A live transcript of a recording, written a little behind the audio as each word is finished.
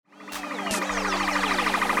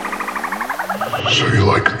So you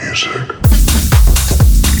like music?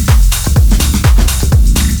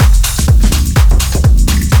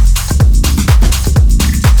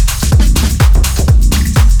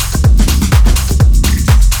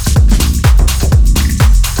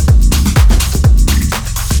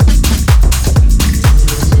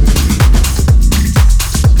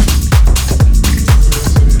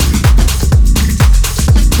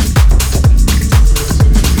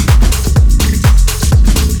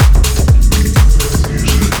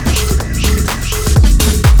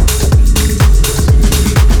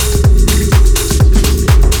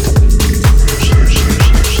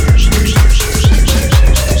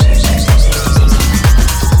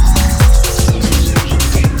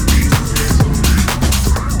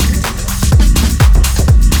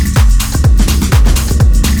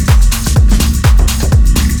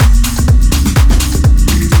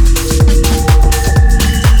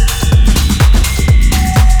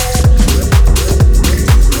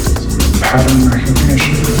 Pattern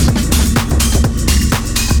recognition.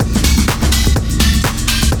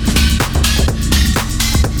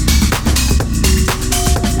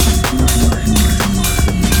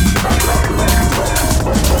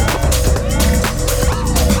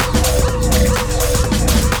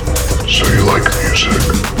 So you like music?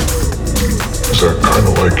 Is that kind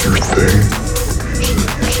of like your thing?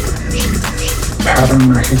 Pattern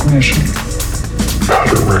recognition.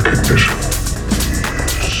 Pattern recognition.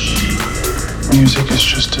 Music is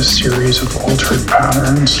just a series of altered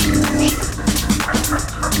patterns.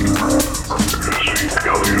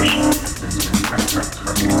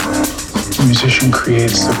 The musician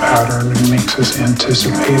creates the pattern and makes us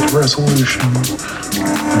anticipate resolution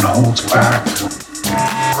and holds back.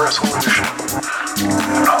 Resolution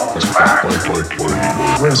and holds back.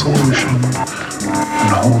 Resolution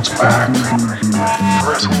and holds back.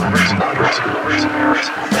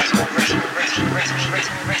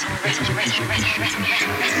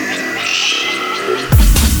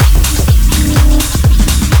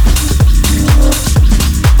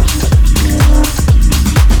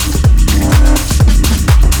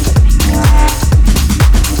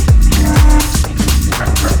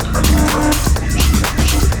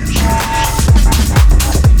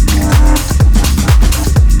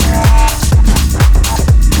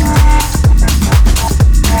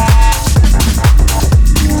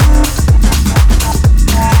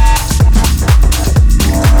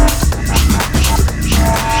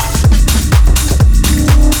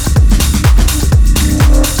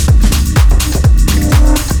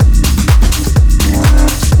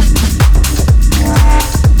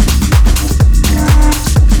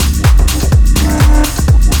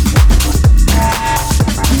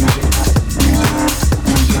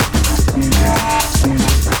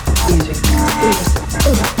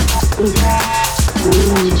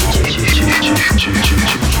 Music.